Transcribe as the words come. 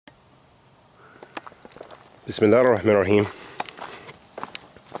Bismillah ar-Rahman ar-Rahim.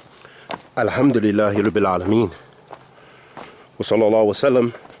 Alhamdulillahi Rabbil Alameen. Wa sallallahu wa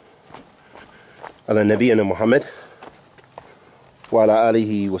sallam ala nabiyyina Muhammad wa ala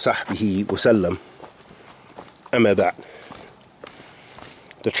alihi wa sahbihi wa sallam. Amma ba'd.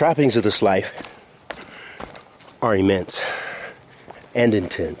 The trappings of this life are immense and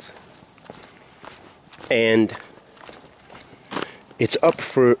intense. And it's up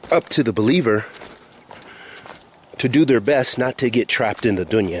to the believer to do their best not to get trapped in the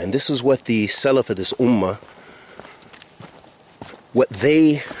dunya. And this is what the Salaf of this ummah, what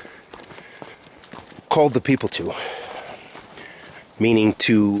they called the people to. Meaning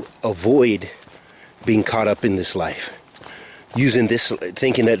to avoid being caught up in this life. Using this,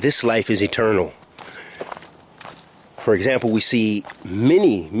 thinking that this life is eternal. For example, we see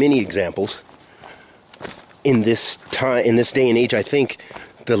many examples in this time, in this day and age. I think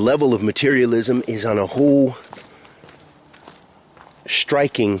the level of materialism is on a whole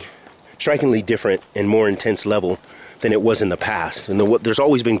strikingly different and more intense level than it was in the past. And there's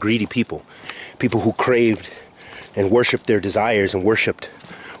always been greedy people who craved and worshipped their desires and worshipped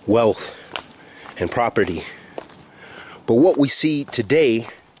wealth and property. But what we see today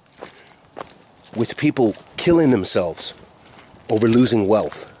with people killing themselves over losing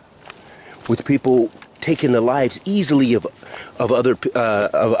wealth, with people taking the lives easily of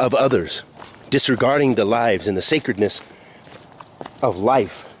others, disregarding the lives and the sacredness of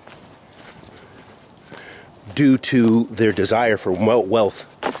life due to their desire for wealth,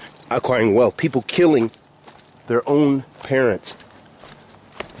 acquiring wealth. People killing their own parents,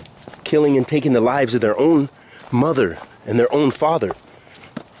 killing and taking the lives of their own mother and their own father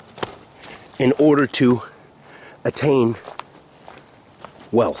in order to attain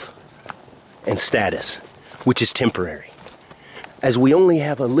wealth and status, which is temporary, as we only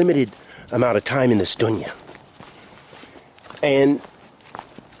have a limited amount of time in this dunya. And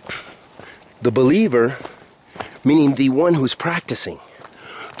the believer, meaning the one who's practicing,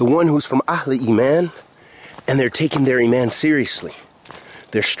 the one who's from Ahl Iman, and they're taking their Iman seriously.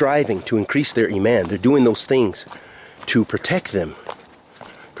 They're striving to increase their Iman. They're doing those things to protect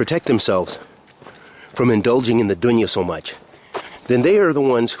themselves from indulging in the dunya so much. Then they are the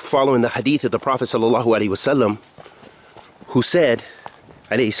ones following the Hadeeth of the Prophet sallallahu alaihi wasallam, who said,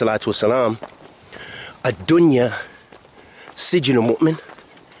 alayhi salatu wasalam, ad-dunya sijnu mu'min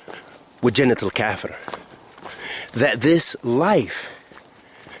wa jannat al-kafir. That this life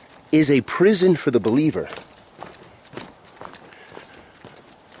is a prison for the believer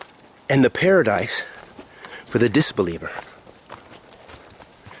and the paradise for the disbeliever.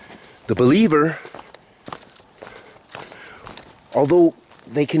 The believer, although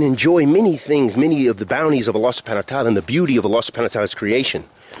they can enjoy many things, many of the bounties of Allah subhanahu wa ta'ala and the beauty of Allah subhanahu wa ta'ala's creation,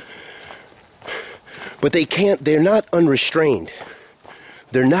 but they're not unrestrained.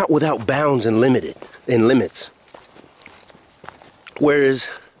 They're not without bounds and limits. Whereas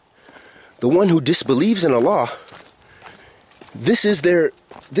the one who disbelieves in Allah, this is their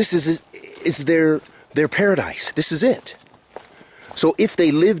paradise. This is it. So if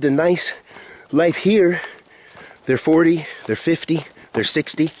they lived a nice life here, they're 40, they're 50, they're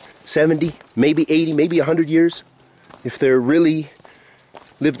 60, 70, maybe 80, maybe 100 years, if they're really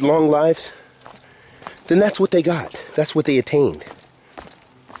lived long lives, then that's what they got. That's what they attained.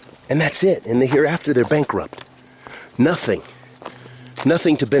 And that's it. In the hereafter, they're bankrupt. Nothing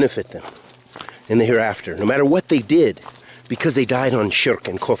to benefit them in the hereafter, no matter what they did, because they died on shirk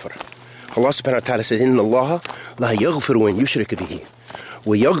and kufr. Allah subhanahu wa ta'ala says, Inna Allah la yaghfiru an yushrika bihi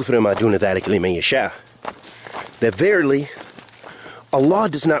wa yaghfiru ma duna dhalika liman yasha. That verily, Allah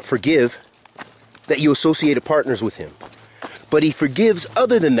does not forgive that you associated partners with Him, but He forgives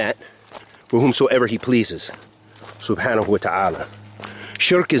other than that for whomsoever He pleases, subhanahu wa ta'ala.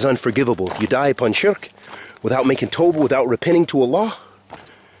 Shirk is unforgivable. If you die upon shirk without making tawbah, without repenting to Allah,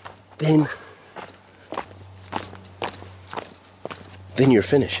 then you're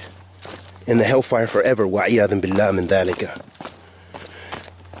finished in the hellfire forever. Wa'iyadhan billah min dhalika.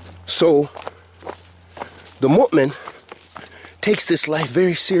 So the mu'min takes this life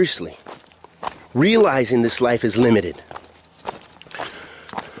very seriously, realizing this life is limited.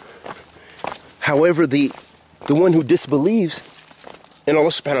 However, the one who disbelieves in Allah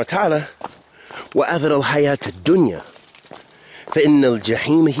subhanahu wa ta'ala, وَأَذَرَ الْحَيَاةَ الدُّنْيَا فَإِنَّ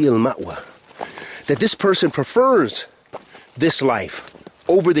الْجَحِيمَ هِيَ الْمَأْوَى. That this person prefers this life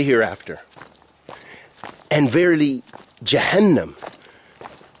over the hereafter. And verily, Jahannam,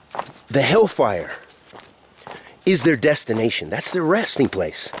 the hellfire, is their destination. That's their resting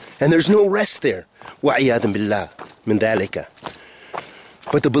place. And there's no rest there. وَعِيَاذًا بِاللَّهِ مِنْ ذَلِكَ.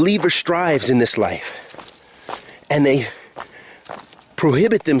 But the believer strives in this life and they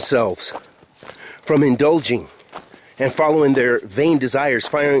prohibit themselves from indulging and following their vain desires,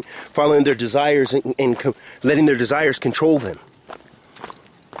 following their desires and letting their desires control them.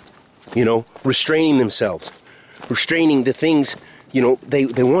 You know, restraining themselves, restraining the things, you know, they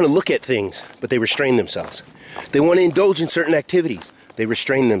want to look at things, but they restrain themselves. They want to indulge in certain activities, they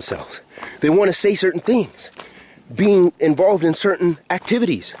restrain themselves. They want to say certain things, being involved in certain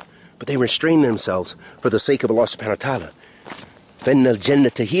activities, but they restrain themselves for the sake of Allah subhanahu wa ta'ala. فَإِنَّ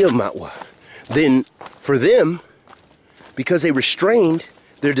الْجَنَّةَ هِيَ الْمَأْوَى. Then, for them, because they restrained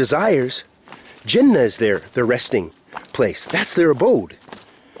their desires, Jannah is their resting place. That's their abode.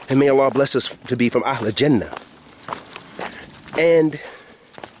 And may Allah bless us to be from Ahl Jannah. And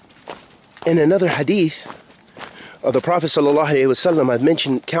in another hadith of the Prophet ﷺ, I've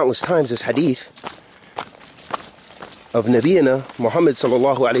mentioned countless times this hadith of Nabiyina Muhammad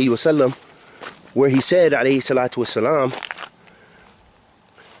ﷺ, where he said, alayhi salatu wasalam,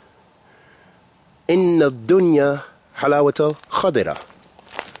 Inna dunya halawata khadira,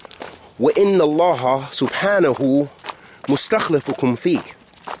 wa inna Allah subhanahu mustakhlifukum fi,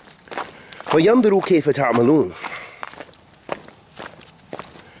 fayanzuru kayfa ta'malun,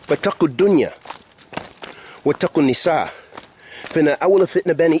 fattaqu dunya, wattaqu nisa, فإن أول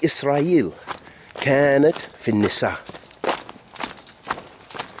فتنة بني إسرائيل كانت في النساء.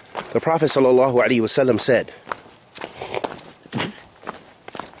 The Prophet ﷺ said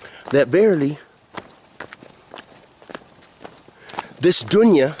that verily this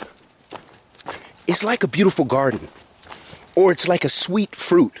dunya is like a beautiful garden, or it's like a sweet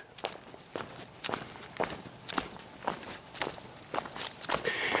fruit.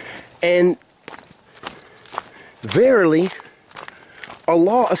 And verily,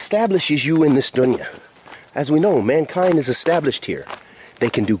 Allah establishes you in this dunya. As we know, mankind is established here. They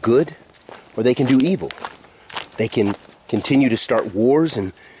can do good, or they can do evil. They can continue to start wars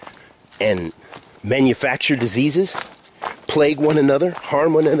and manufacture diseases, plague one another,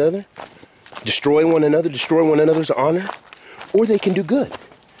 harm one another, destroy one another, destroy one another's honor, or they can do good,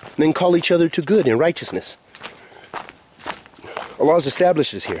 and then call each other to good and righteousness. Allah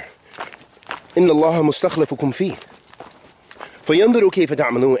established this here. Inna Allah mustakhlifukum fi, fayanzuru kayfa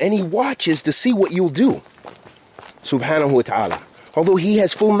ta'malun, and He watches to see what you'll do, subhanahu wa ta'ala. Although He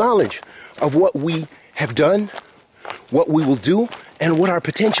has full knowledge of what we have done, what we will do, and what our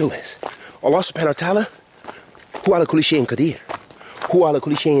potential is. Allah subhanahu wa ta'ala, huwa ala kulli shay'in qadir, huwa ala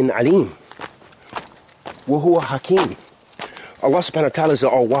kulli shay'in alim, wa huwa hakim. Allah subhanahu wa ta'ala is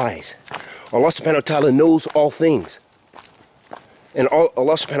all-wise. Allah subhanahu wa ta'ala knows all things. And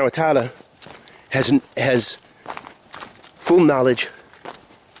Allah subhanahu wa ta'ala has full knowledge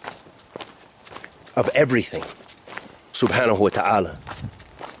of everything, subhanahu wa ta'ala.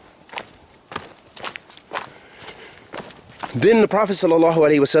 Then the Prophet sallallahu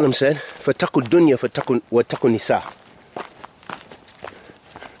alaihi wasallam said, فَاتَّقُوا الدُّنْيَا وَاتَّقُوا النِّسَاءَ.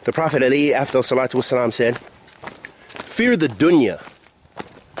 The Prophet alayhi after salatu wasalam said, fear the dunya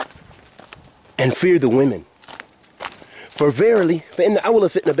and fear the women. For verily, فَإِنَّ أَوْلَ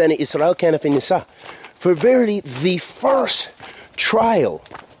فِتْنَ بَنِي إِسْرَائِيلَ كَانَ فِي النِّسَاءِ. For verily, the first trial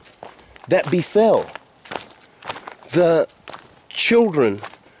that befell the children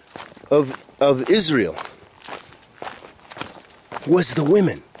of Israel was the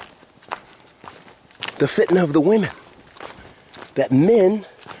women. The fitnah of the women. That men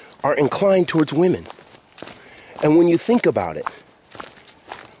are inclined towards women. And when you think about it,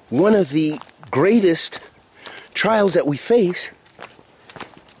 one of the greatest trials that we face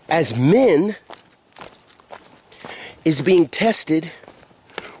as men is being tested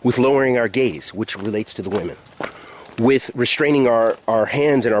with lowering our gaze, which relates to the women, with restraining our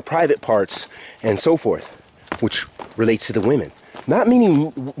hands and our private parts and so forth, which relates to the women. Not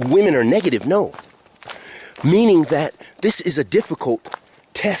meaning women are negative, no. Meaning that this is a difficult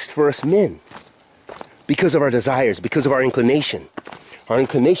test for us men because of our desires, because of our inclination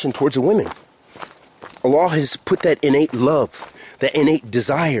towards the women. Allah has put that innate love, that innate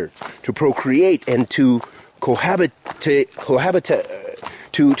desire to procreate and to cohabit, to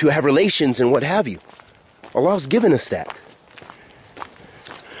have relations and what have you. Allah's given us that.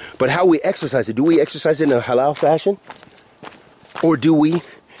 But how we exercise it, do we exercise it in a halal fashion? Or do we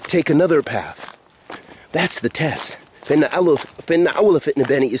take another path? That's the test. That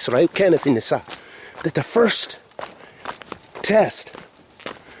the first test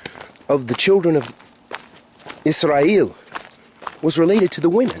of the children of Israel was related to the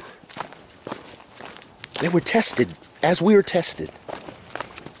women. They were tested as we were tested.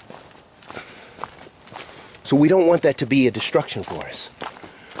 So we don't want that to be a destruction for us.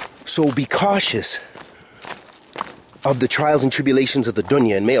 So be cautious of the trials and tribulations of the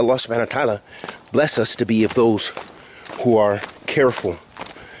dunya. And may Allah subhanahu wa ta'ala bless us to be of those who are careful,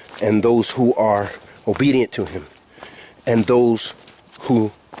 and those who are obedient to Him, and those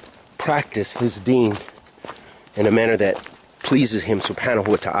who practice His deen in a manner that pleases Him subhanahu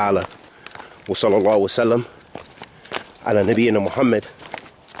wa ta'ala. Wa sallallahu wa sallam ala nabiyyina Muhammad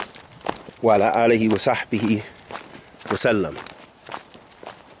wa ala alihi wa sahbihi wa sallam.